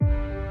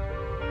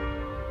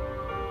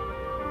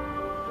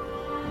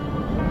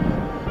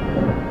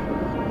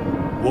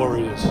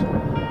Warriors,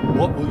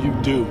 what will you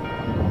do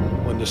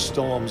when the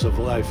storms of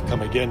life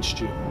come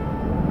against you?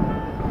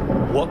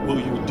 What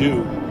will you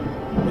do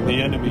when the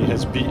enemy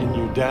has beaten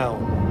you down?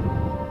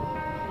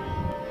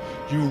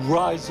 You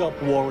rise up,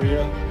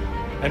 warrior,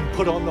 and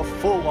put on the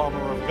full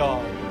armor of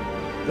God,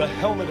 the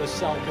helmet of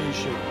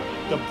salvation,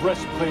 the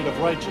breastplate of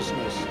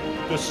righteousness,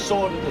 the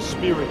sword of the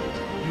Spirit.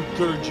 You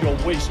gird your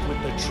waist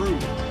with the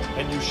truth,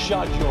 and you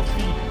shod your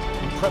feet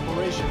in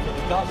preparation for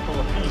the gospel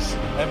of peace,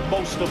 and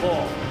most of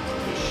all,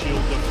 the shield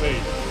of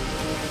faith.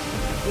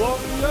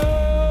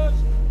 Warriors,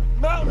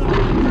 mount up!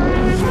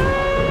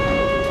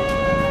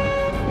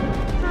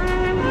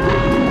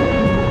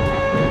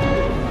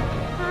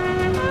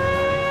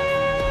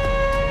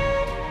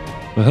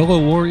 Well, hello,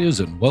 Warriors,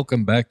 and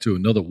welcome back to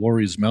another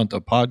Warriors Mount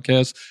Up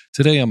podcast.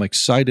 Today, I'm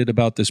excited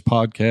about this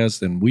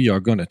podcast, and we are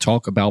going to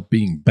talk about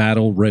being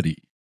battle ready.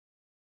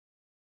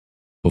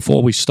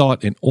 Before we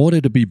start, in order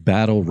to be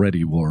battle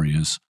ready,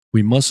 Warriors,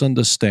 we must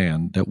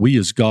understand that we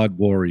as God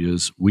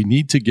Warriors, we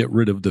need to get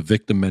rid of the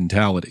victim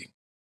mentality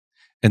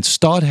and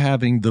start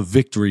having the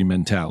victory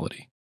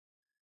mentality.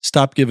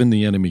 Stop giving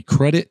the enemy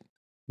credit.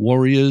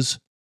 Warriors,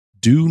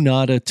 do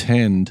not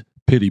attend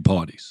pity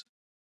parties.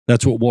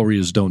 That's what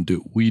warriors don't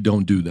do. We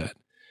don't do that.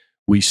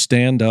 We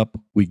stand up,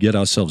 we get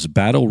ourselves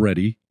battle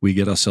ready, we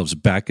get ourselves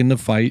back in the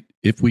fight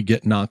if we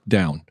get knocked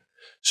down.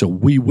 So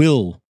we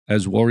will,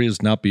 as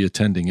warriors, not be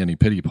attending any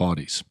pity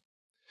parties.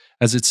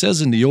 As it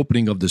says in the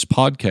opening of this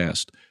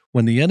podcast,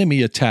 when the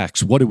enemy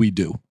attacks, what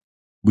do?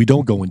 We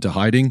don't go into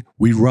hiding.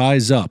 We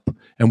rise up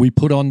and we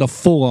put on the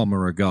full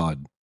armor of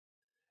God.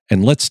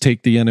 And let's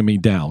take the enemy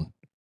down.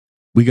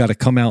 We got to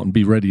come out and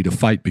be ready to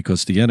fight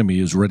because the enemy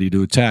is ready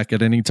to attack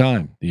at any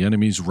time. The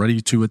enemy is ready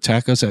to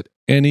attack us at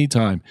any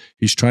time.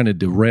 He's trying to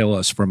derail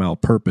us from our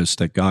purpose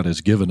that God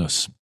has given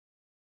us.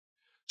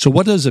 So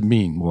what does it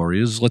mean,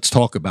 warriors? Let's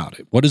talk about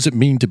it. What does it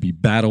mean to be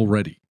battle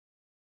ready?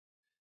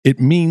 It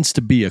means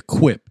to be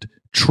equipped,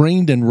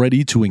 trained, and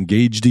ready to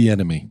engage the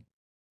enemy.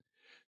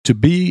 To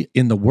be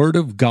in the Word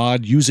of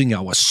God using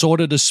our sword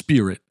of the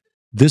Spirit.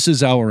 This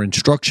is our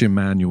instruction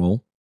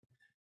manual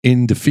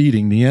in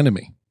defeating the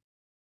enemy.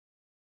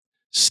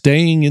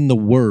 Staying in the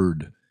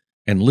Word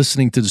and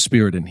listening to the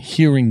Spirit and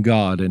hearing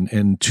God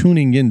and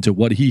tuning into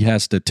what He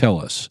has to tell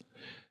us.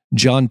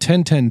 John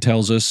 10:10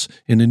 tells us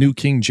in the New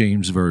King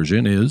James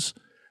Version is,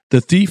 "The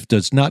thief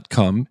does not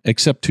come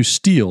except to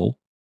steal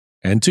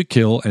and to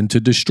kill and to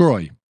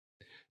destroy."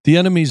 The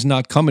enemy's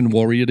not coming,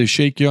 warrior, to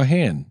shake your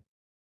hand.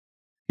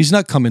 He's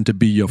not coming to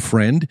be your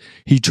friend.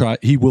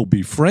 He will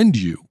befriend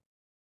you,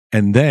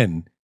 and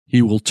then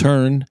he will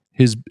turn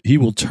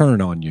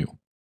on you.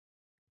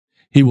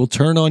 He will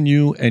turn on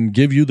you and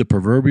give you the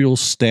proverbial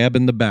stab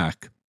in the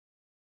back.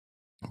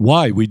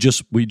 Why? We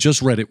just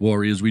read it,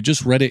 warriors. We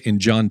just read it in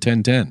John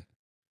 10:10.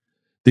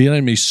 The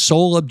enemy's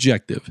sole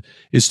objective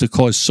is to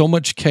cause so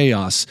much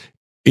chaos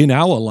in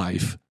our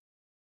life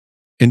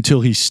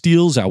until he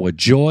steals our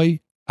joy,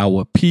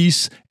 our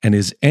peace, and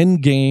his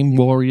end game,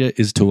 warrior,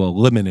 is to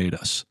eliminate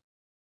us.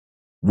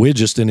 We're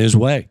just in his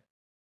way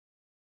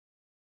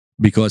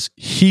because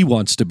he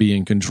wants to be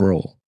in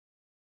control.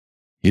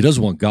 He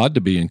doesn't want God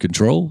to be in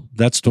control.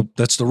 That's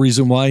the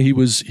reason why he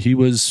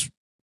was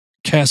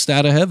cast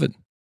out of heaven.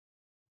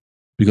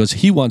 Because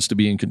he wants to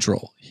be in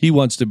control. He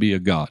wants to be a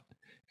God.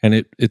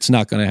 And it's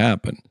not going to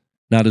happen.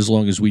 Not as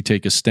long as we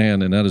take a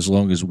stand and not as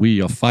long as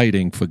we are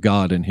fighting for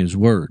God and his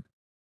word.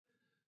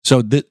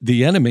 So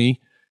the enemy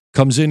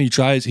comes in,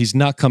 he's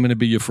not coming to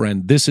be your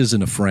friend. This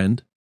isn't a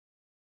friend.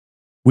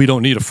 We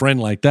don't need a friend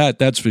like that,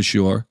 that's for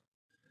sure.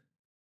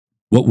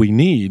 What we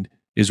need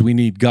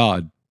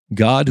God.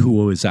 God,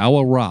 who is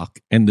our rock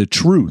and the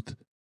truth,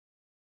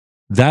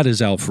 that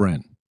is our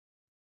friend.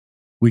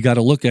 We got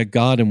to look at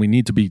God and we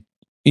need to be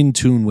in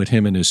tune with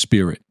him and his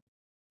spirit.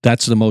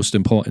 That's the most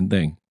important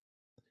thing.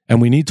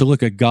 And we need to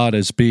look at God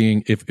as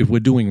being, if we're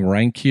doing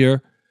rank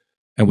here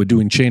and we're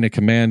doing chain of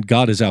command,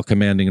 God is our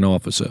commanding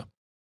officer.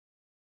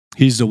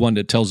 He's the one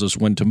that tells us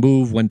when to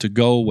move, when to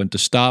go, when to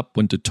stop,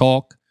 when to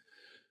talk,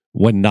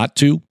 when not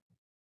to.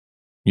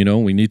 You know,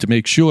 we need to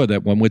make sure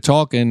that when we're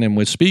talking and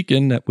we're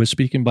speaking, that we're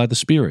speaking by the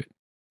Spirit.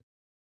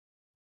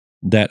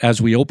 That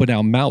as we open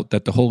our mouth,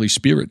 that the Holy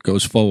Spirit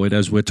goes forward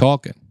as we're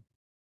talking.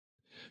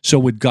 So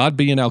with God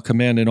being our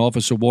commanding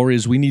officer,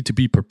 warriors, we need to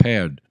be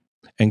prepared.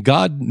 And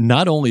God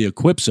not only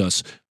equips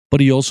us,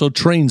 but he also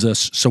trains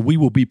us so we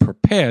will be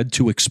prepared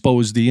to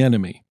expose the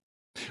enemy.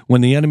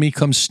 When the enemy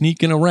comes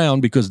sneaking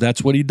around, because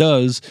that's what he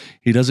does,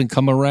 he doesn't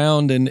come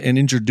around and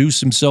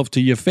introduce himself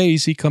to your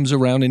face. He comes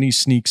around and he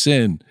sneaks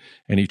in,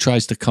 and he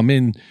tries to come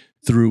in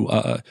through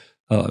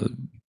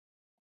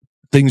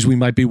things we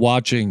might be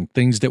watching,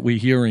 things that we're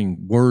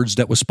hearing, words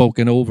that were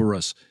spoken over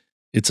us.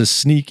 It's a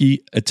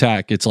sneaky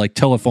attack. It's like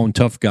telephone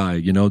tough guy.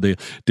 You know,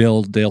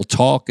 they'll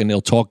talk and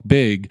they'll talk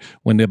big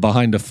when they're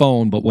behind the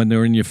phone, but when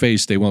they're in your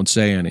face, they won't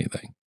say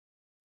anything.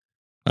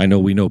 I know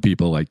we know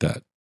people like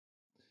that.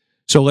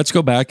 So let's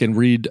go back and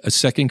read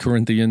 2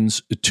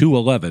 Corinthians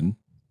 2:11.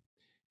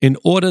 In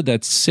order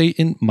that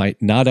Satan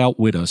might not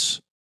outwit us,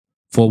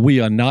 for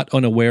we are not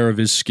unaware of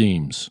his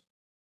schemes.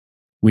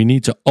 We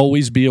need to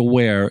always be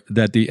aware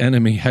that the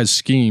enemy has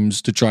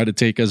schemes to try to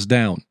take us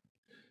down,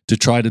 to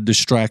try to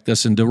distract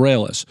us and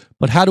derail us.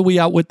 But how do we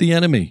outwit the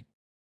enemy?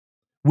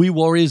 We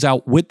warriors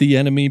outwit the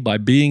enemy by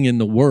being in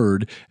the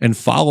Word and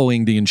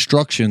following the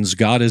instructions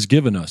God has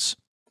given us,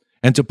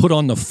 and to put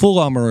on the full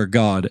armor of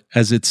God,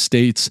 as it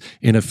states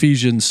in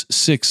Ephesians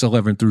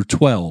 6:11 through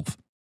 12.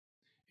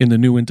 In the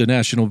New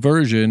International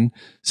Version,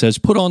 says,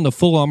 put on the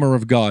full armor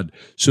of God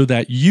so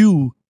that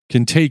you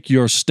can take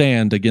your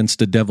stand against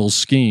the devil's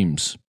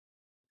schemes.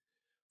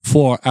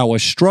 For our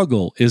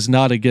struggle is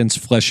not against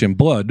flesh and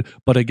blood,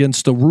 but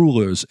against the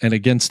rulers and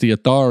against the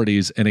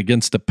authorities and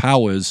against the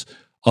powers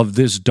of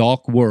this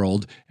dark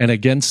world and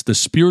against the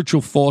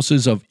spiritual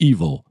forces of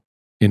evil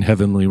in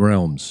heavenly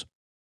realms.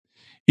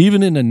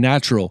 Even in the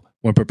natural,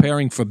 when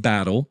preparing for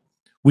battle,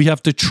 we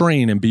have to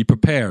train and be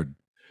prepared,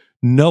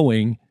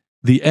 knowing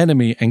the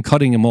enemy and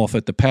cutting him off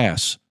at the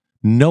pass,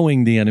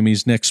 knowing the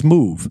enemy's next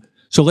move.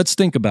 So let's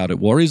think about it,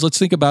 warriors. Let's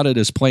think about it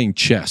as playing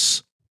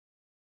chess.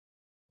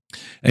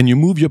 And you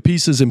move your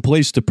pieces in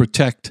place to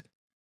protect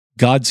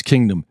God's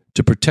kingdom,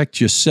 to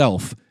protect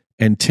yourself,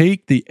 and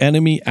take the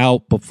enemy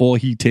out before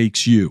he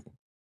takes you.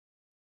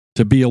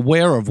 To be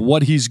aware of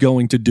what he's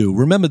going to do.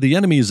 Remember, the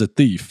enemy is a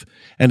thief,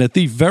 and a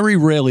thief very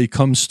rarely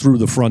comes through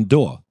the front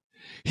door.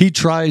 He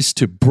tries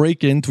to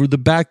break in through the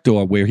back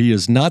door where he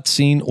is not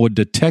seen or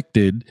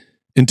detected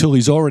until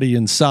he's already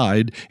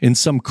inside in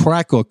some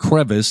crack or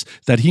crevice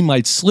that he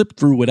might slip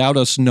through without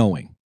us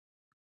knowing.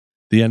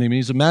 The enemy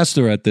is a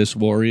master at this,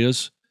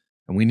 warriors,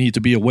 and we need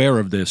to be aware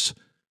of this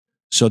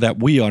so that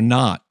we are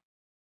not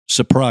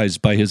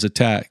surprised by his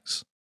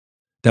attacks,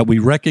 that we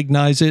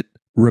recognize it,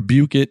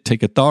 rebuke it,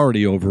 take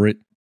authority over it,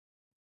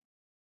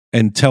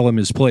 and tell him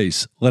his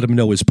place. Let him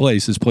know his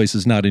place. His place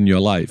is not in your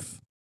life.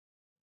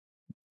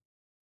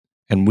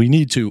 And we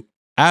need to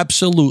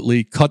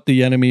absolutely cut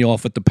the enemy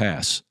off at the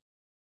pass.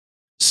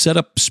 Set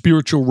up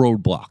spiritual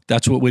roadblock.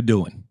 That's what we're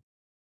doing.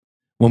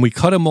 When we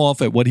cut him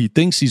off at what he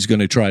thinks he's going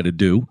to try to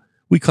do,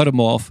 we cut him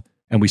off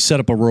and we set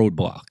up a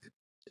roadblock.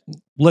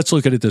 Let's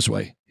look at it this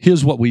way.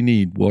 Here's what we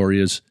need,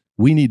 warriors.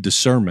 We need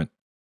discernment.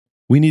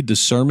 We need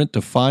discernment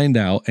to find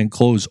out and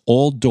close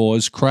all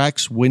doors,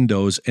 cracks,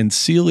 windows, and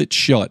seal it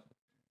shut.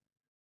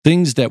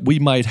 Things that we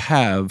might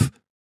have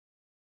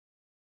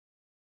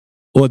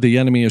or the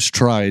enemy has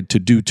tried to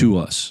do to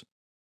us.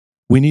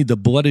 We need the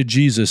blood of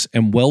Jesus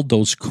and weld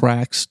those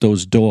cracks,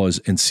 those doors,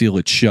 and seal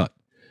it shut.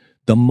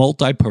 The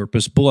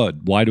multi-purpose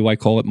blood. Why do I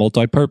call it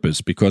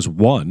multi-purpose? Because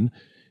one,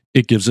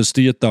 it gives us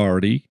the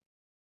authority,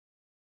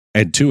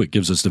 and two, it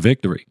gives us the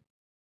victory.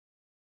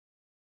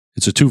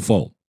 It's a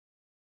twofold.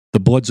 The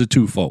blood's a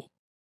twofold.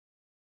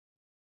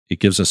 It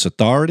gives us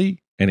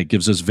authority, and it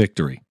gives us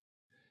victory.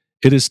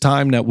 It is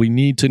time that we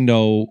need to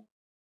know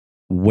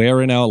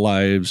where in our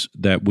lives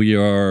that we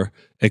are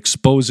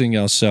exposing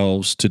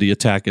ourselves to the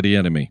attack of the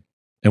enemy.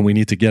 And we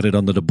need to get it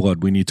under the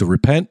blood. We need to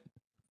repent,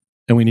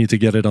 and we need to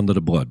get it under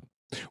the blood.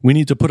 We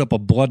need to put up a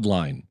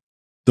bloodline.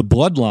 The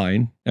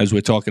bloodline, as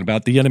we're talking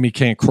about, the enemy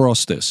can't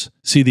cross this.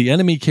 See, the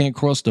enemy can't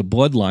cross the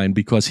bloodline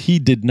because he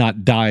did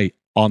not die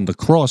on the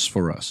cross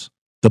for us.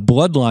 The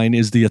bloodline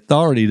is the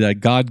authority that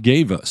God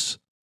gave us.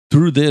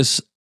 Through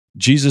this,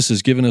 Jesus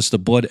has given us the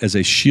blood as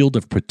a shield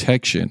of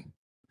protection,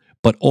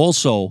 but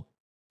also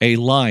a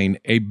line,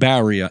 a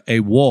barrier,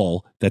 a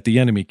wall that the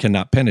enemy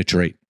cannot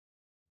penetrate.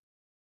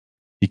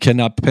 He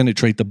cannot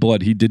penetrate the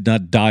blood. He did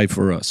not die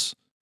for us.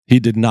 He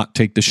did not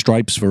take the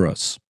stripes for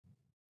us.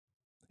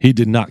 He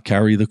did not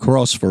carry the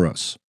cross for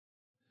us.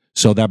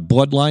 So that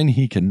bloodline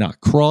he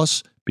cannot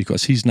cross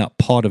because he's not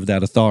part of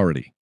that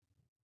authority.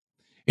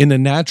 In the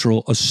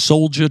natural, a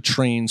soldier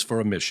trains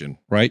for a mission,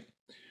 right?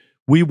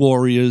 We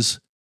warriors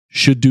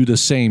should do the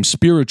same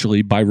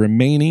spiritually by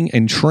remaining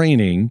and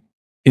training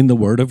in the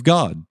Word of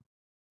God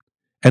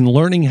and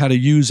learning how to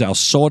use our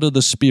sword of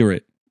the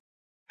Spirit,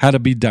 how to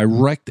be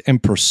direct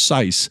and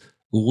precise,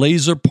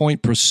 laser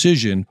point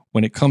precision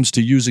when it comes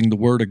to using the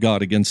Word of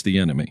God against the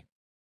enemy.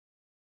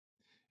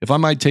 If I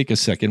might take a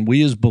second,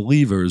 we as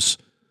believers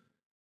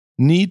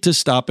need to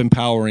stop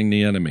empowering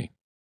the enemy.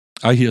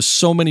 I hear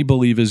so many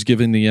believers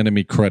giving the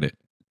enemy credit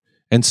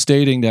and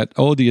stating that,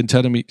 oh, the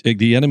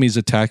enemy's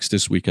attacks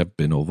this week have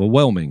been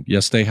overwhelming.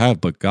 Yes, they have,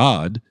 but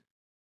God,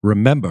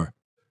 remember,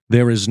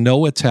 there is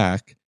no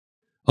attack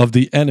of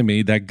the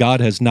enemy that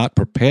God has not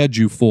prepared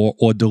you for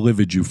or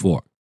delivered you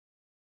for.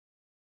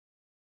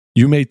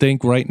 You may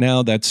think right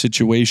now that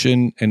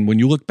situation, and when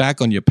you look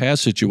back on your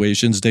past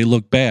situations, they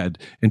look bad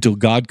until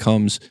God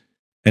comes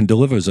and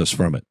delivers us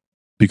from it,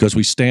 because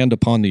we stand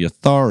upon the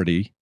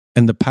authority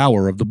and the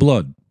power of the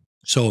blood.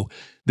 So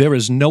there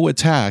is no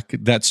attack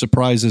that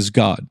surprises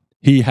God.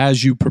 He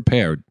has you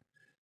prepared.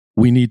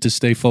 We need to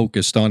stay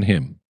focused on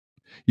him.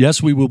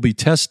 Yes, we will be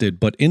tested,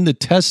 but in the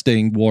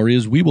testing,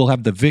 warriors, we will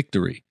have the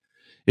victory.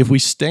 If we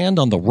stand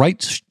on the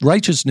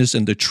righteousness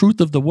and the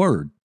truth of the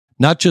word,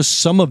 not just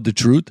some of the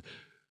truth,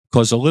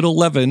 because a little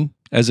leaven,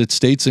 as it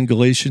states in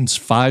Galatians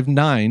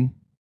 5:9,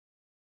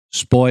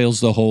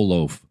 spoils the whole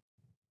loaf.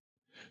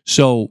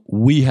 So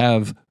we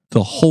have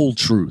the whole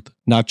truth,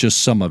 not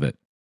just some of it.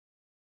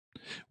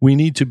 We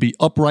need to be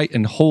upright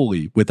and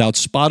holy, without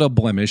spot or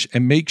blemish,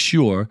 and make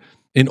sure,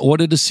 in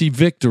order to see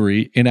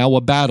victory in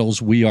our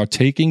battles, we are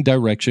taking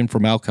direction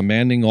from our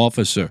commanding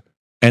officer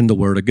and the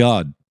Word of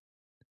God.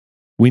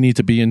 We need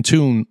to be in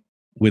tune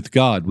with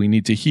God. We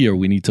need to hear.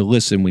 We need to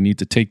listen. We need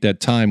to take that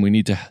time. We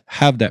need to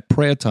have that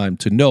prayer time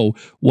to know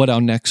what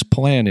our next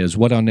plan is,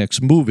 what our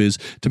next move is,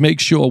 to make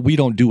sure we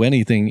don't do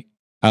anything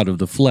out of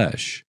the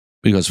flesh.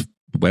 Because,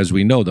 as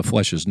we know, the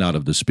flesh is not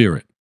of the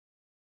Spirit.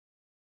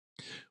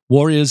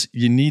 Warriors,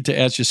 you need to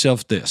ask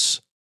yourself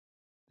this.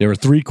 There are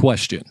 3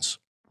 questions.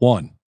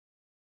 1,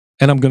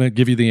 and I'm going to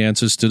give you the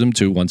answers to them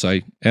too once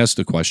I ask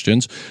the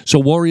questions. So,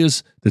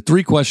 warriors, the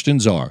 3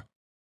 questions are,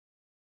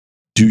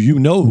 do you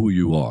know who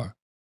you are,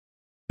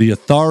 the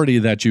authority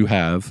that you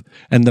have,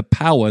 and the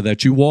power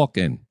that you walk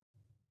in?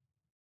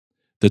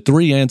 The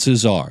 3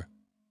 answers are,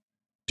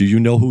 do you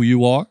know who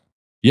you are?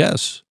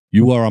 Yes,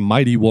 you are a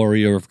mighty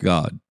warrior of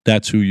God.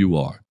 That's who you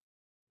are.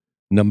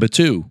 Number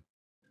 2,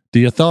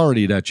 the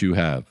authority that you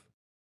have.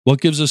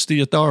 What gives us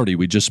the authority?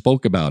 We just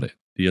spoke about it.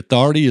 The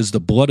authority is the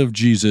blood of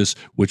Jesus,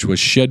 which was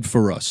shed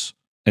for us.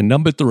 And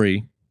number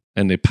 3,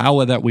 and the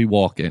power that we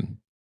walk in.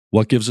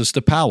 What gives us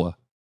the power?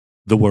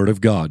 The Word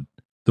of God.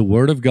 The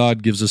Word of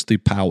God gives us the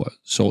power.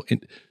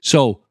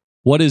 So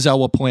what is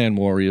our plan,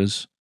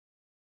 warriors?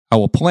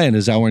 Our plan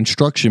is our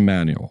instruction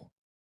manual.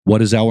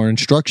 What is our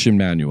instruction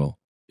manual?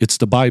 It's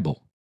the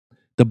Bible.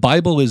 The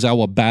Bible is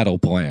our battle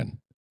plan.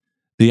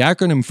 The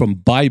acronym from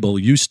Bible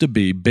used to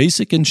be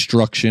Basic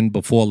Instruction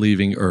Before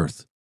Leaving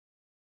Earth.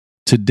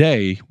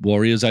 Today,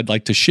 warriors, I'd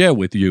like to share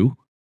with you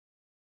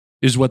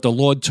is what the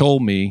Lord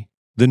told me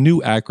the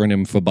new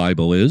acronym for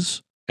Bible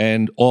is.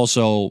 And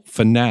also,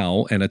 for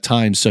now, and at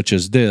times such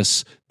as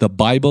this, the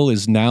Bible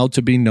is now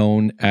to be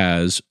known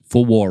as,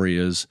 for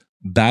warriors,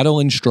 Battle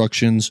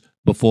Instructions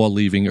Before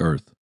Leaving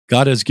Earth.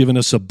 God has given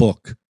us a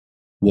book,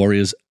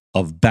 warriors,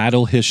 of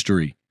battle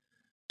history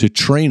to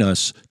train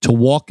us to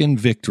walk in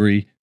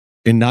victory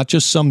in not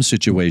just some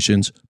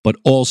situations, but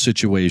all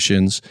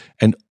situations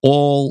and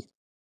all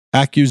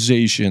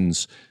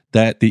accusations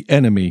that the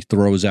enemy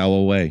throws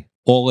our way,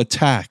 all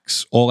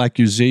attacks, all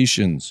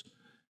accusations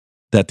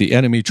that the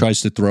enemy tries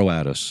to throw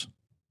at us.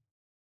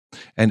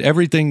 And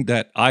everything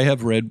that I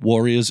have read,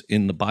 warriors,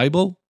 in the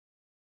Bible,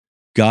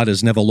 God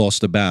has never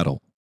lost a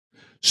battle.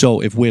 So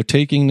if we're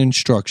taking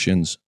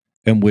instructions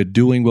and we're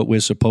doing what we're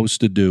supposed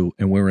to do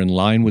and we're in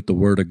line with the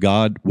Word of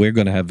God, we're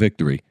going to have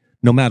victory,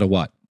 no matter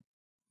what.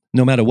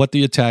 No matter what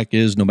the attack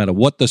is, no matter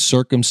what the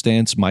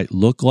circumstance might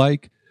look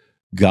like,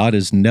 God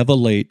is never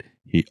late.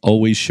 He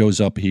always shows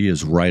up. He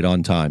is right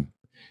on time.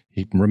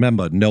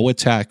 Remember, no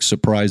attack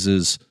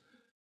surprises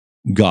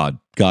God.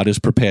 God has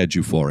prepared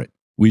you for it.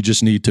 We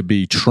just need to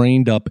be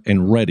trained up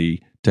and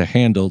ready to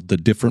handle the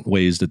different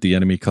ways that the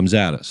enemy comes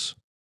at us.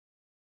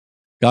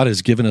 God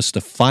has given us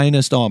the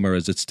finest armor,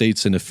 as it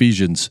states in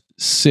Ephesians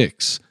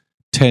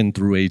 6:10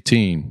 through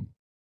 18.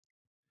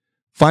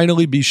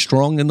 Finally, be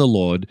strong in the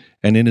Lord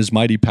and in his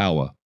mighty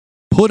power.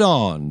 Put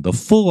on the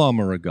full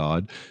armor of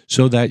God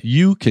so that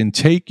you can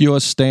take your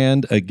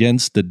stand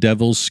against the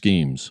devil's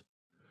schemes.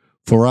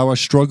 For our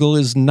struggle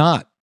is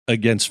not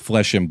against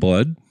flesh and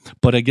blood,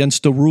 but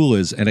against the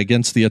rulers and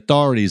against the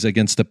authorities,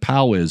 against the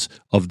powers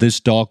of this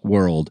dark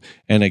world,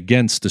 and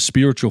against the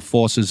spiritual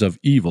forces of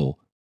evil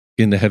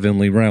in the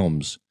heavenly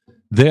realms.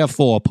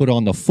 Therefore, put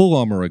on the full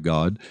armor of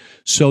God,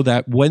 so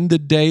that when the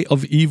day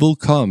of evil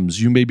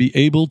comes, you may be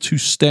able to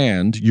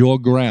stand your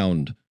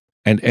ground.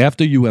 And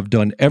after you have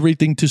done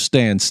everything to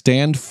stand,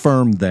 stand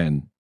firm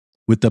then,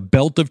 with the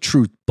belt of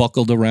truth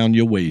buckled around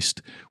your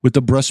waist, with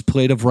the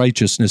breastplate of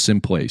righteousness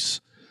in place,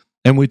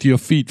 and with your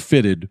feet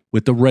fitted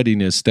with the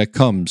readiness that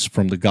comes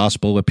from the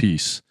gospel of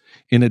peace.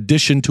 In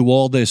addition to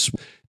all this,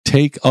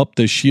 take up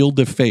the shield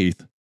of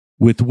faith,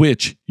 with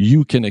which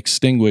you can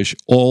extinguish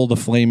all the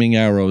flaming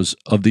arrows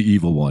of the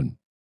evil one.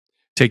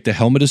 Take the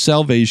helmet of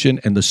salvation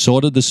and the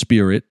sword of the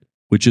Spirit,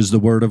 which is the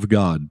word of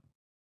God,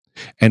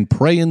 and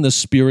pray in the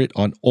Spirit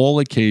on all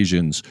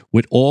occasions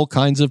with all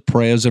kinds of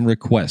prayers and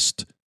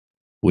requests.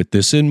 With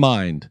this in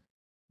mind,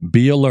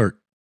 be alert.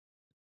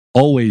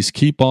 Always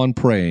keep on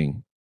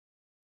praying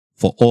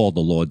for all the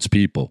Lord's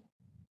people.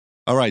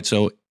 All right,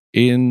 so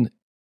in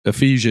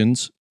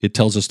Ephesians, it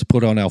tells us to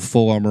put on our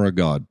full armor of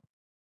God.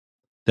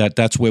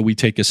 That's where we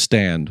take a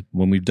stand.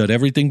 When we've done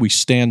everything, we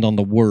stand on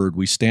the word.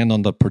 We stand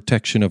on the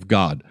protection of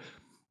God.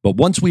 But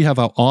once we have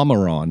our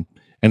armor on,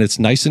 and it's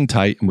nice and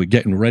tight, and we're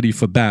getting ready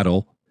for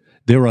battle,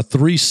 there are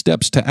 3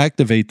 steps to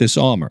activate this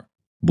armor.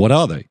 What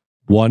are they?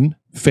 1,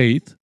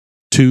 faith.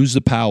 2 is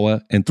the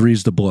power. And 3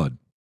 is the blood.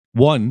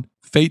 1,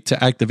 faith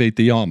to activate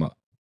the armor.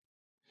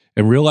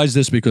 And realize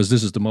this, because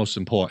this is the most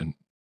important.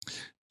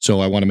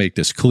 So I want to make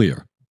this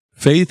clear.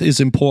 Faith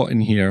is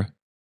important here.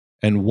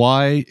 And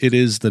why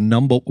it's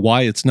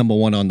number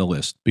 1 on the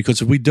list.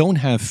 Because if we don't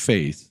have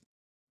faith,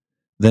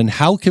 then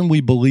how can we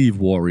believe,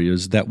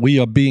 warriors, that we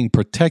are being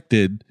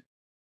protected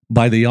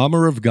by the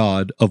armor of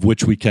God of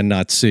which we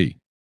cannot see?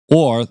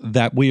 Or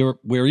that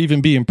we're even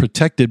being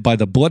protected by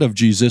the blood of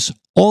Jesus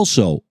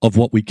also of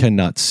what we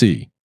cannot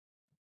see?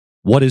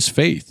 What is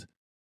faith?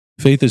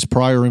 Faith is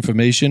prior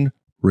information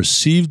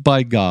received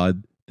by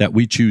God that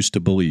we choose to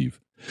believe.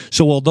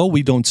 So although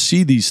we don't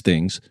see these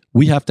things,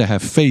 we have to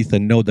have faith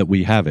and know that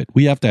we have it.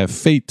 We have to have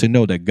faith to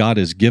know that God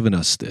has given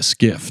us this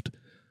gift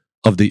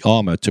of the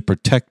armor to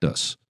protect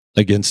us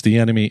against the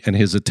enemy and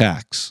his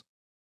attacks,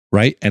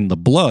 right? And the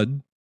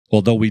blood,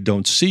 although we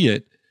don't see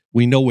it,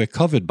 we know we're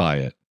covered by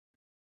it.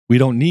 We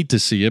don't need to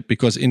see it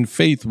because in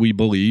faith we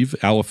believe.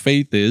 Our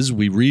faith is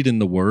we read in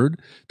the Word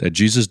that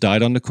Jesus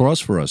died on the cross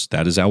for us.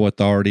 That is our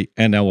authority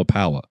and our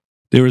power.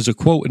 There is a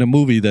quote in a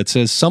movie that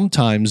says,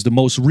 sometimes the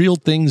most real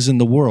things in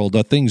the world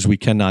are things we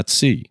cannot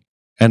see.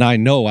 And I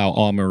know our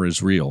armor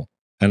is real.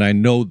 And I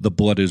know the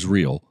blood is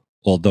real,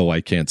 although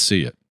I can't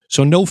see it.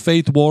 So no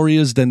faith,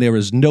 warriors, then there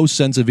is no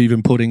sense of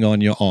even putting on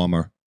your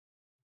armor.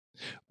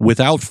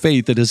 Without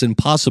faith, it is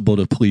impossible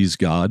to please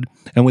God.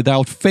 And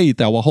without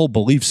faith, our whole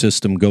belief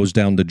system goes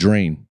down the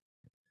drain.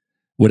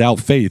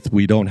 Without faith,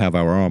 we don't have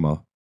our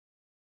armor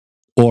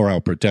or our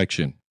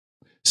protection.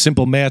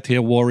 Simple math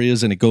here,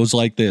 warriors, and it goes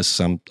like this.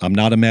 I'm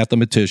not a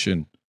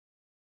mathematician,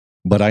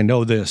 but I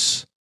know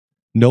this.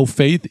 No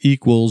faith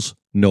equals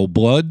no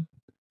blood.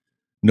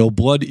 No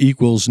blood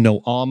equals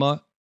no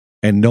armor.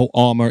 And no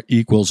armor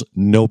equals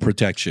no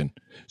protection.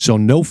 So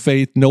no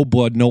faith, no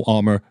blood, no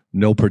armor,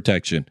 no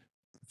protection.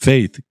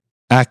 Faith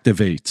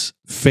activates.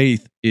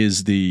 Faith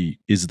is the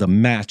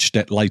match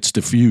that lights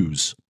the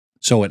fuse.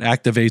 So it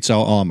activates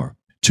our armor.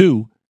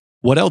 2,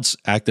 what else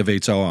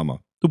activates our armor?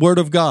 The Word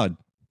of God,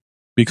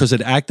 because it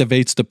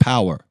activates the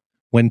power.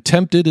 When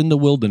tempted in the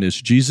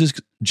wilderness,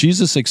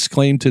 Jesus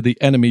exclaimed to the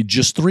enemy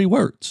just 3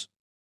 words.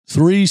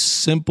 3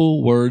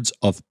 simple words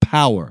of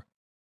power.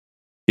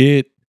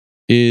 It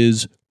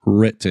is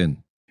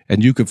written.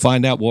 And you can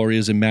find out,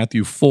 warriors, in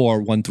Matthew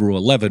 4, 1 through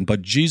 11.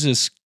 But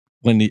Jesus,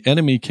 when the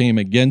enemy came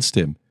against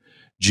him,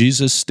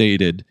 Jesus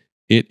stated,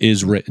 it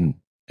is written.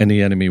 And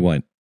the enemy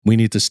went. We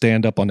need to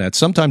stand up on that.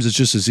 Sometimes it's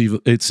just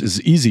it's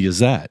as easy as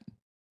that.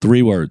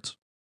 3 words.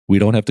 We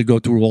don't have to go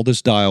through all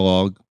this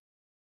dialogue.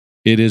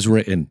 It is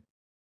written.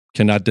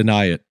 Cannot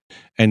deny it.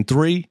 And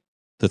 3,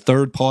 the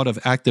third part of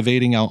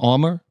activating our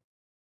armor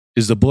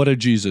is the blood of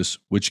Jesus,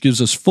 which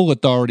gives us full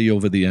authority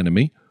over the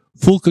enemy,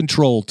 full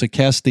control to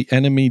cast the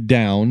enemy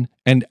down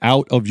and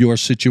out of your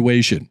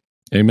situation.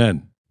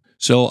 Amen.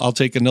 So I'll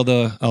take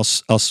another,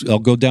 I'll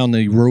go down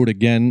the road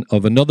again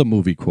of another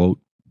movie quote.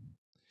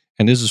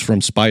 And this is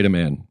from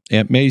Spider-Man.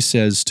 Aunt May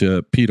says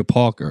to Peter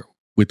Parker,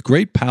 with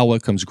great power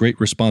comes great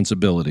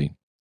responsibility.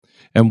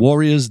 And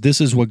warriors, this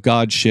is what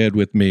God shared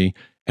with me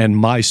and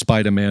my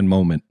Spider-Man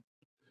moment.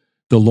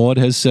 The Lord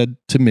has said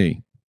to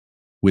me,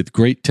 with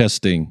great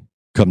testing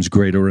comes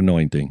greater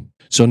anointing.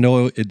 So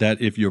know that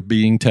if you're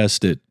being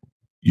tested,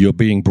 you're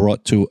being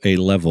brought to a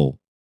level.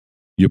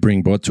 You're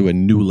being brought to a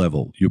new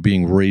level. You're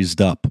being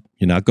raised up.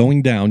 You're not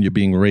going down, you're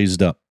being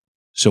raised up.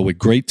 So with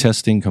great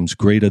testing comes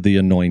greater the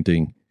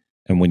anointing.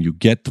 And when you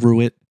get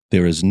through it,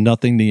 there is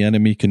nothing the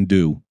enemy can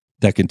do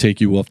that can take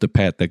you off the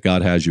path that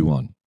God has you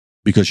on,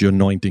 because your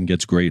anointing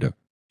gets greater.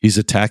 He's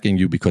attacking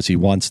you because he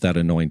wants that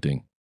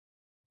anointing.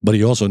 But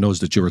he also knows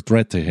that you're a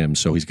threat to him,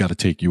 so he's got to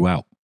take you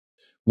out.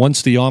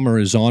 Once the armor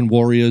is on,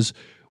 warriors,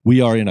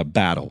 we are in a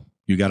battle.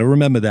 You got to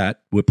remember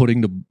that. We're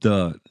putting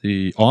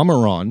the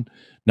armor on,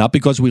 not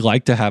because we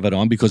like to have it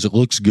on, because it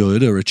looks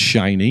good or it's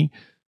shiny,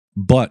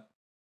 but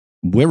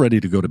we're ready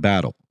to go to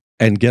battle.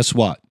 And guess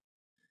what?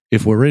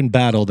 If we're in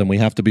battle, then we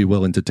have to be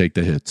willing to take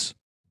the hits.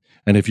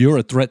 And if you're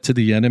a threat to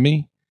the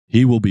enemy,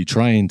 he will be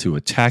trying to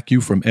attack you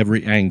from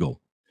every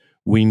angle.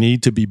 We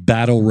need to be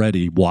battle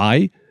ready.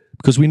 Why?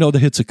 Because we know the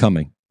hits are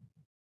coming.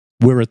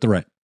 We're a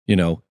threat. You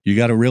know, you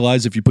got to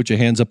realize if you put your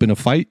hands up in a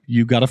fight,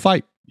 you got to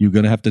fight. You're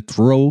going to have to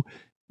throw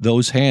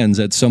those hands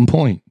at some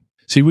point.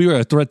 See, we are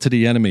a threat to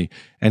the enemy,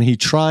 and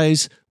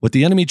what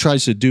the enemy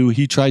tries to do,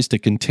 he tries to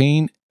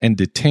contain and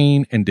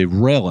detain and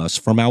derail us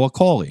from our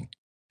calling,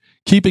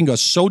 keeping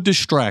us so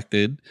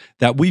distracted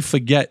that we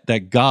forget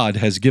that God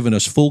has given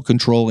us full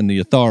control and the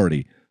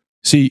authority.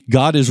 See,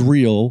 God is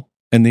real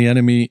and the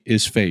enemy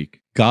is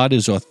fake. God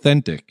is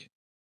authentic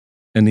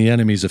and the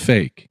enemy's a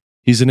fake.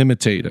 He's an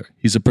imitator.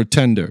 He's a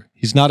pretender.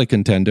 He's not a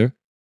contender.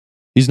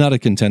 He's not a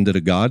contender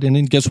to God. And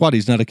then guess what?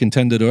 He's not a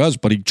contender to us,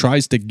 but he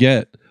tries to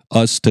get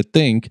us to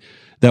think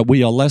that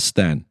we are less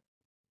than.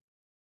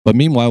 But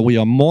meanwhile, we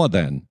are more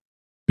than,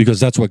 because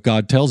that's what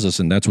God tells us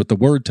and that's what the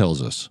Word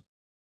tells us.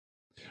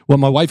 What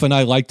my wife and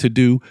I like to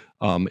do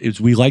is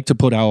we like to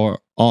put our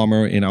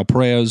armor in our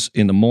prayers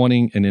in the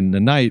morning, and in the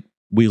night,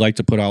 we like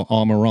to put our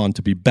armor on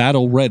to be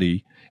battle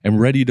ready and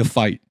ready to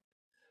fight.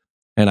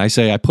 And I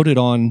say I put it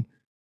on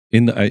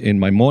in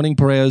my morning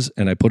prayers,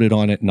 and I put it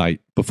on at night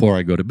before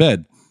I go to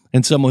bed.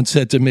 And someone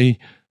said to me,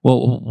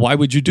 well, why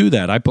would you do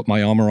that? I put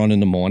my armor on in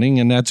the morning,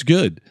 and that's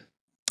good.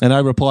 And I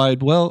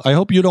replied, well, I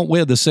hope you don't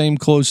wear the same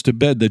clothes to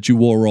bed that you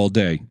wore all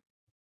day.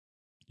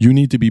 You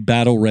need to be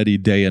battle ready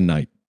day and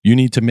night. You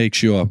need to make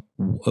sure,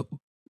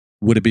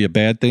 would it be a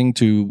bad thing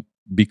to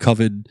be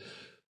covered,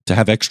 to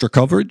have extra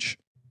coverage?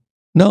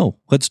 No,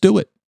 let's do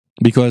it.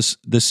 Because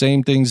the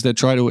same things that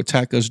try to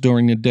attack us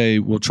during the day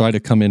will try to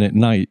come in at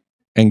night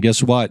And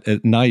guess what?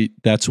 At night,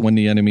 that's when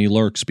the enemy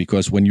lurks,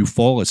 because when you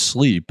fall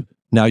asleep,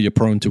 now you're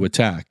prone to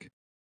attack.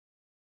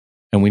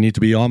 And we need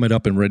to be armored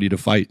up and ready to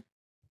fight.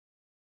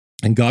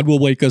 And God will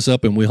wake us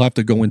up and we'll have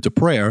to go into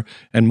prayer.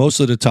 And most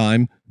of the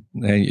time,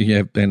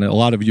 and a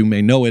lot of you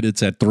may know it,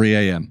 it's at 3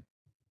 a.m.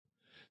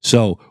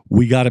 So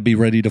we got to be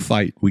ready to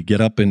fight. We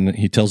get up and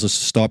he tells us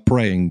to start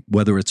praying,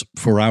 whether it's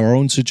for our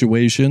own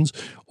situations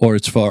or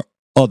it's for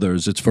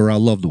others, it's for our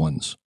loved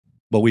ones.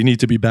 But we need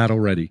to be battle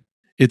ready.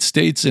 It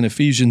states in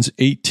Ephesians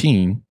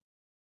 18,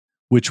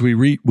 which we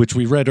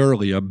read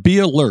earlier, be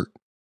alert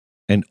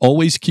and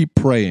always keep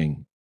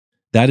praying.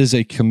 That is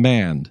a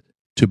command,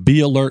 to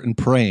be alert and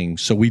praying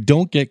so we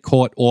don't get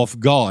caught off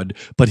guard.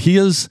 But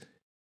here's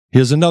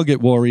a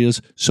nugget,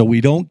 warriors, so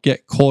we don't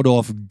get caught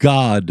off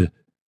guard.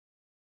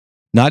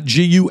 Not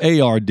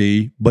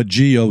G-U-A-R-D, but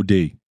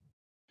G-O-D.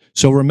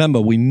 So remember,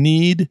 we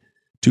need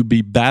to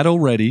be battle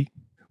ready.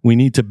 We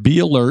need to be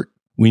alert.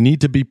 We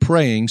need to be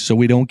praying so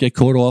we don't get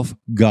caught off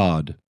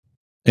guard.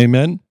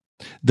 Amen?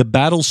 The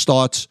battle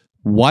starts.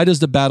 Why does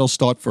the battle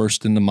start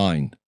first in the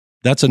mind?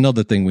 That's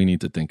another thing we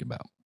need to think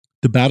about.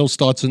 The battle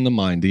starts in the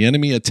mind. The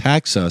enemy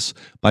attacks us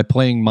by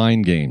playing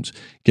mind games,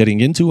 getting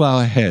into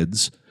our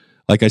heads,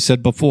 like I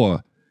said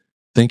before,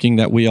 thinking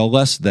that we are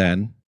less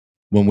than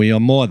when we are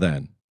more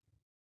than,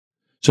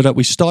 so that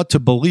we start to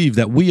believe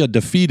that we are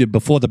defeated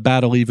before the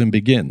battle even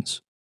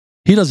begins.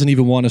 He doesn't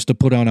even want us to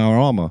put on our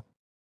armor.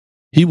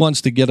 He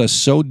wants to get us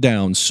so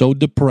down, so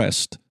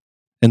depressed,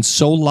 and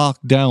so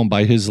locked down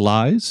by his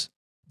lies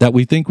that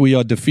we think we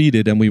are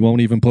defeated and we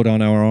won't even put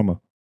on our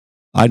armor.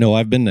 I know,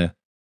 I've been there.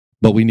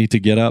 But we need to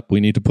get up. We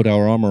need to put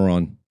our armor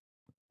on.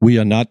 We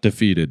are not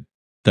defeated.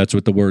 That's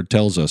what the word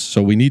tells us.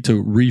 So we need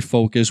to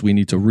refocus. We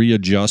need to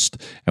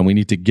readjust. And we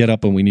need to get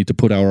up and we need to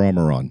put our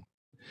armor on.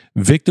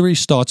 Victory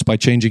starts by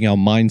changing our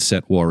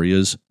mindset,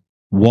 warriors.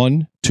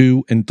 1,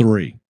 2, and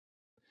 3.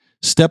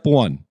 Step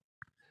 1.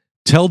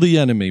 Tell the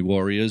enemy,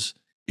 warriors,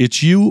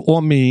 it's you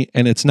or me,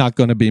 and it's not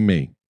going to be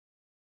me.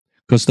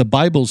 Because the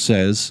Bible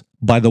says,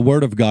 by the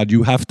word of God,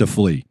 you have to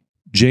flee.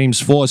 James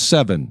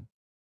 4:7.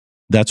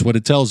 That's what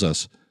it tells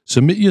us.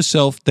 Submit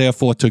yourself,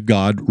 therefore, to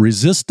God,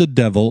 resist the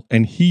devil,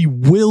 and he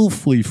will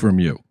flee from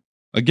you.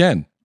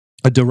 Again,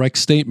 a direct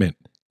statement.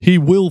 He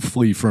will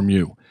flee from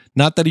you.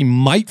 Not that he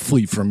might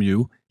flee from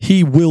you,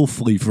 he will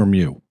flee from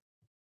you.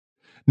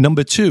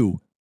 Number 2,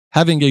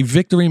 having a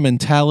victory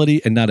mentality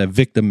and not a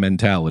victim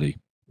mentality.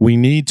 We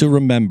need to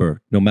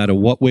remember, no matter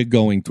what we're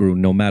going through,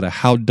 no matter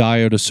how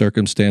dire the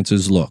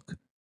circumstances look,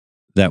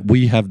 that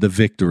we have the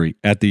victory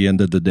at the end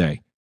of the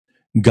day.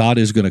 God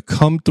is going to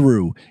come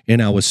through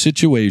in our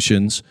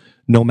situations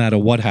no matter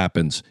what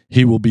happens.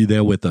 He will be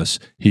there with us.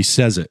 He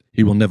says it.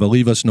 He will never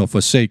leave us nor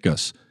forsake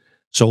us.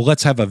 So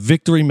let's have a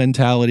victory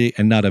mentality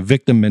and not a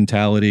victim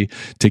mentality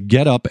to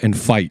get up and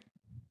fight.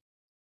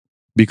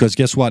 Because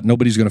guess what?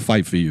 Nobody's going to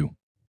fight for you.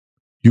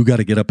 You got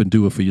to get up and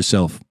do it for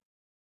yourself.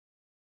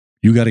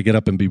 You got to get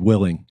up and be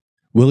willing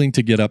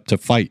to get up to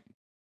fight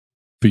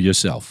for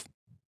yourself.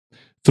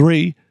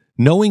 3,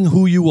 knowing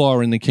who you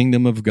are in the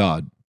kingdom of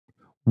God.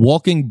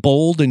 Walking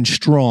bold and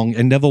strong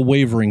and never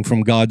wavering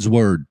from God's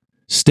word.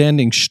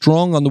 Standing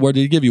strong on the word that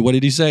he give you. What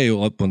did he say?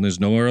 When there's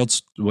nowhere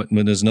else,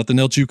 when there's nothing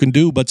else you can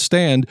do but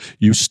stand,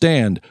 you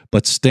stand.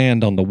 But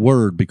stand on the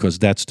word, because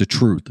that's the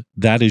truth.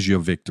 That is your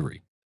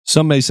victory.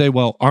 Some may say,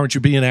 well, aren't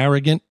you being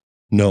arrogant?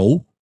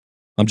 No,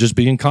 I'm just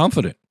being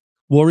confident.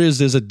 Warriors,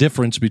 there's a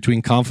difference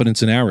between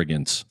confidence and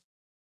arrogance.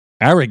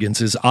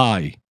 Arrogance is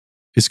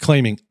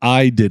claiming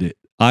I did it.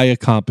 I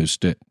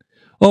accomplished it.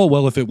 Oh,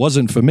 well, if it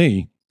wasn't for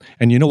me.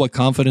 And you know what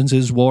confidence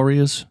is,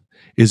 warriors?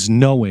 Is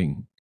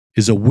knowing,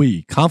 is a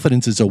we.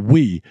 Confidence is a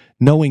we,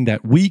 knowing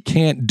that we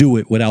can't do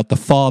it without the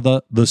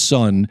Father, the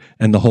Son,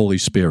 and the Holy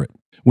Spirit.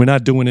 We're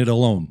not doing it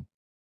alone.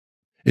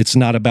 It's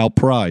not about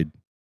pride.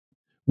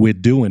 We're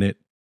doing it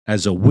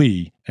as a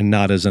we and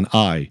not as an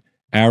I.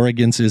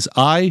 Arrogance is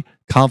I,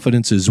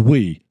 confidence is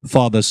we,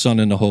 Father, Son,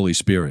 and the Holy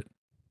Spirit.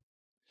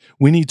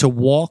 We need to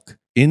walk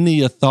in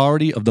the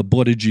authority of the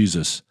blood of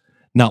Jesus.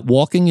 Not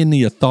walking in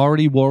the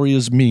authority,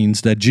 warriors,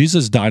 means that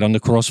Jesus died on the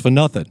cross for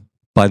nothing.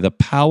 By the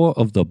power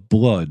of the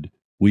blood,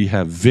 we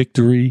have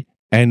victory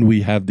and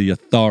we have the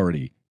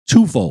authority.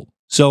 Twofold.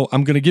 So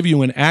I'm going to give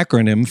you an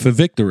acronym for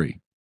victory.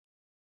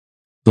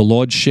 The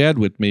Lord shared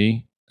with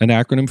me an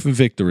acronym for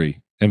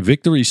victory. And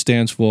victory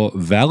stands for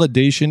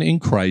validation in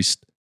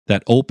Christ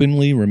that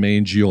openly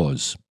remains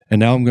yours. And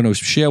now I'm going to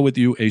share with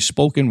you a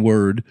spoken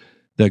word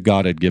that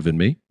God had given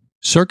me.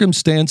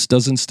 Circumstance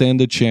doesn't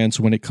stand a chance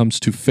when it comes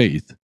to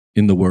faith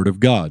in the Word of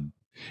God.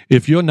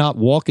 If you're not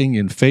walking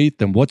in faith,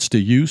 then what's the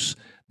use?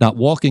 Not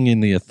walking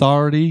in the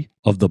authority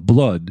of the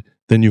blood,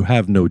 then you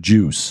have no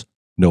juice,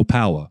 no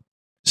power.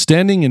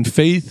 Standing in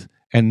faith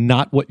and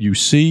not what you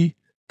see,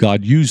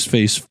 God used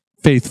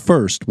faith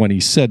first when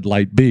he said,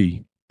 light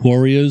be.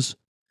 Warriors,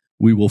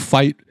 we will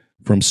fight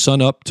from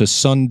sun up to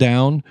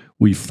sundown.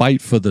 We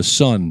fight for the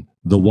sun,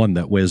 the one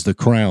that wears the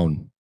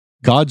crown.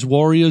 God's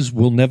warriors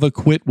will never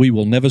quit. We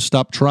will never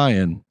stop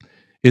trying.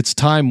 It's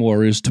time,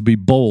 warriors, to be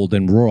bold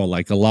and roar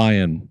like a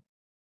lion.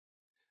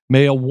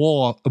 May a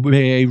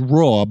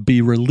roar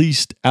be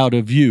released out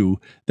of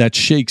you that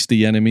shakes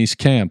the enemy's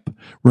camp.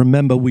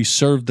 Remember, we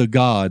serve the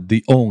God,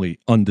 the only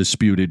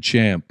undisputed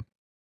champ.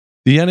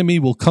 The enemy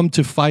will come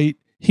to fight.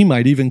 He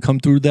might even come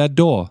through that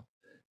door.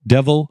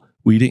 Devil,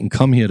 we didn't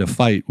come here to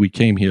fight. We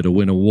came here to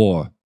win a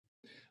war.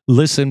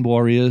 Listen,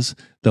 warriors,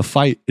 the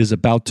fight is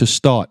about to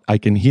start. I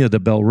can hear the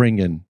bell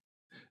ringing.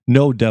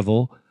 No,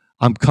 devil,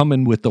 I'm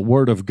coming with the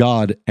word of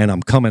God, and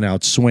I'm coming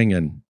out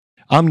swinging.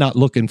 I'm not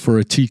looking for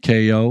a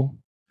TKO.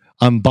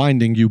 I'm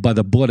binding you by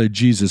the blood of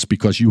Jesus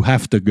because you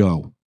have to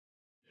go.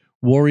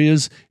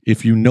 Warriors,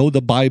 if you know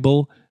the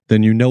Bible,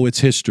 then you know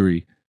its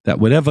history, that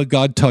whatever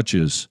God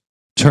touches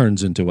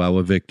turns into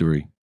our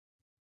victory.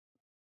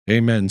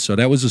 Amen. So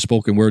that was a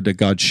spoken word that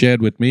God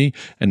shared with me,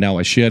 and now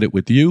I shared it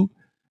with you,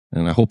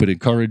 and I hope it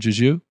encourages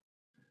you.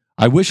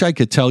 I wish I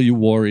could tell you,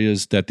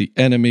 warriors, that the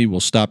enemy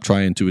will stop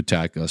trying to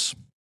attack us,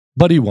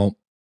 but he won't.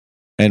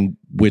 And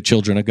we're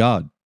children of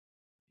God.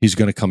 He's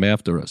going to come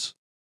after us,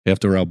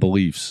 after our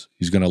beliefs.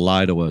 He's going to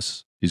lie to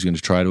us. He's going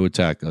to try to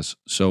attack us.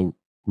 So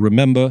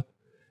remember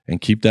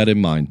and keep that in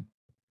mind,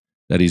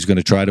 that he's going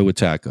to try to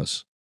attack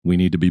us. We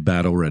need to be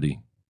battle ready.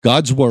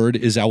 God's word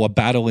is our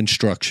battle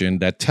instruction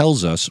that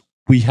tells us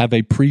we have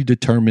a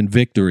predetermined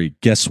victory.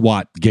 Guess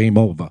what? Game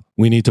over.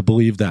 We need to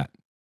believe that.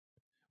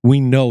 We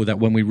know that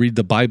when we read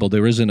the Bible,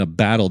 there isn't a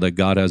battle that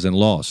God hasn't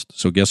lost.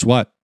 So guess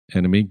what,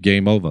 enemy?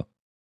 Game over.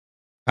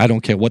 I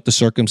don't care what the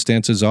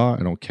circumstances are.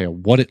 I don't care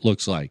what it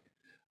looks like.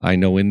 I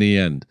know in the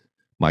end,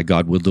 my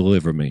God will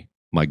deliver me.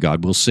 My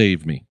God will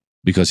save me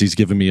because he's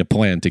given me a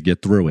plan to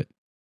get through it.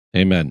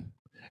 Amen.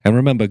 And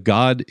remember,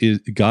 God,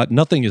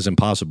 nothing is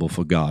impossible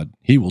for God.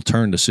 He will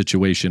turn the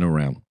situation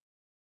around.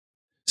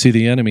 See,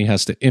 the enemy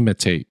has to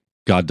imitate.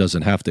 God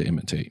doesn't have to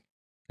imitate.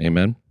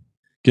 Amen.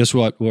 Guess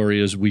what,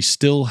 warriors? We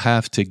still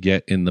have to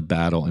get in the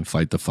battle and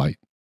fight the fight,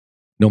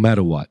 no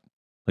matter what.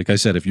 Like I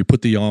said, if you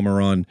put the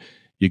armor on,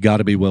 you got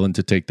to be willing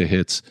to take the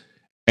hits,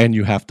 and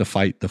you have to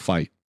fight the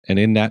fight. And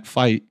in that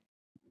fight,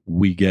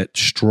 we get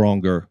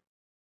stronger.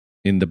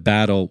 In the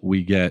battle,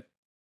 we get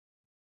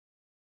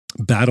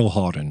battle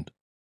hardened,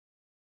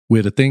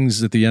 where the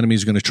things that the enemy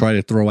is going to try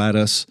to throw at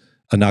us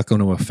are not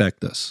going to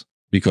affect us.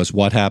 Because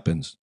what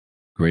happens?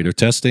 Greater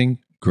testing,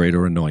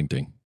 greater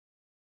anointing.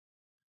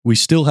 We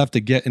still have to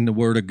get in the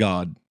Word of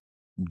God.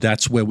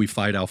 That's where we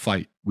fight our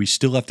fight. We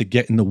still have to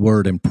get in the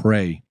Word and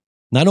pray,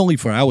 not only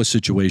for our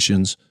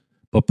situations,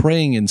 but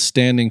praying and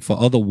standing for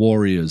other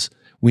warriors.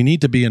 We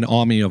need to be an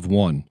army of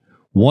one.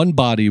 One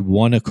body,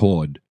 one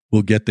accord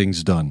will get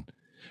things done.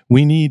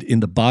 We need,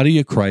 in the body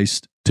of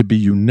Christ, to be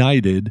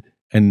united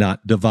and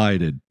not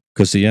divided,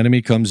 because the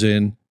enemy comes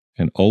in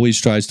and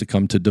always tries to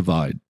come to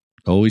divide.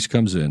 Always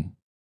comes in.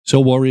 So,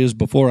 warriors,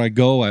 before I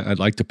go, I'd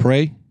like to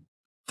pray.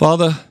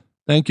 Father,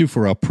 thank you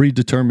for our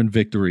predetermined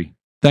victory.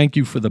 Thank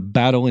you for the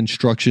battle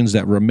instructions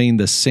that remain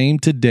the same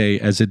today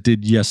as it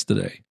did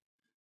yesterday.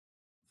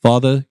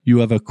 Father, you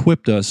have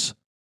equipped us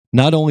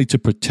not only to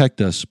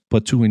protect us,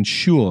 but to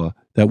ensure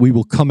that we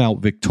will come out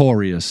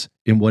victorious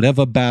in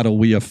whatever battle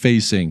we are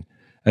facing,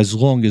 as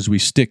long as we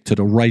stick to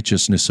the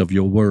righteousness of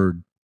your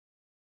word.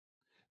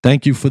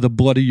 Thank you for the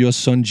blood of your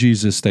Son,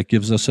 Jesus, that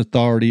gives us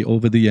authority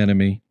over the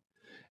enemy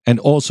and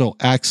also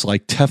acts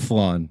like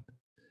Teflon,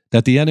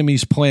 that the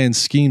enemy's plans,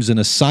 schemes, and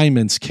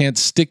assignments can't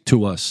stick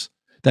to us,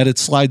 that it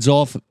slides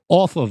off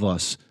of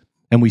us,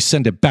 and we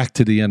send it back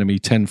to the enemy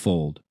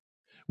tenfold.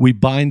 We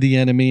bind the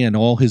enemy and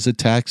all his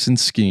attacks and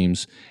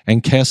schemes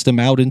and cast him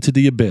out into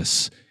the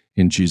abyss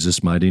in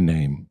Jesus' mighty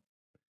name.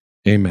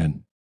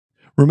 Amen.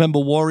 Remember,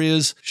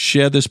 warriors,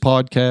 share this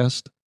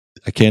podcast.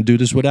 I can't do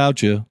this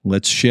without you.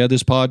 Let's share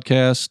this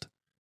podcast.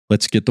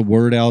 Let's get the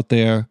word out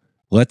there.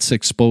 Let's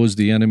expose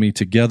the enemy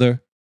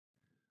together.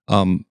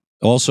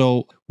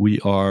 Also,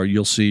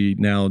 you'll see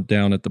now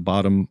down at the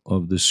bottom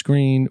of the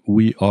screen,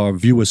 we are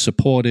viewer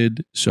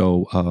supported.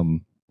 So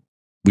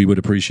we would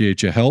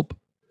appreciate your help.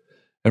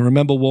 And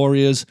remember,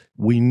 warriors,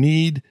 we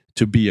need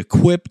to be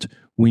equipped.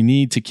 We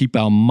need to keep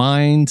our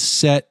mind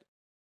set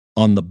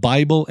on the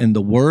Bible and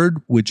the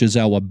Word, which is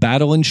our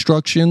battle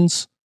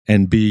instructions,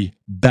 and be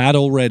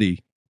battle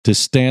ready to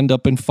stand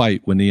up and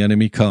fight when the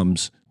enemy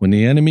comes. When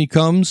the enemy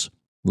comes,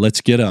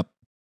 let's get up,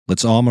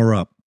 let's armor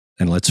up,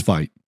 and let's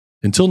fight.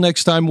 Until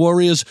next time,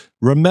 warriors,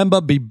 remember,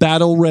 be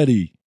battle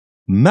ready.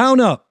 Mount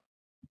up,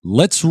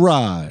 let's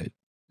ride,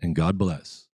 and God bless.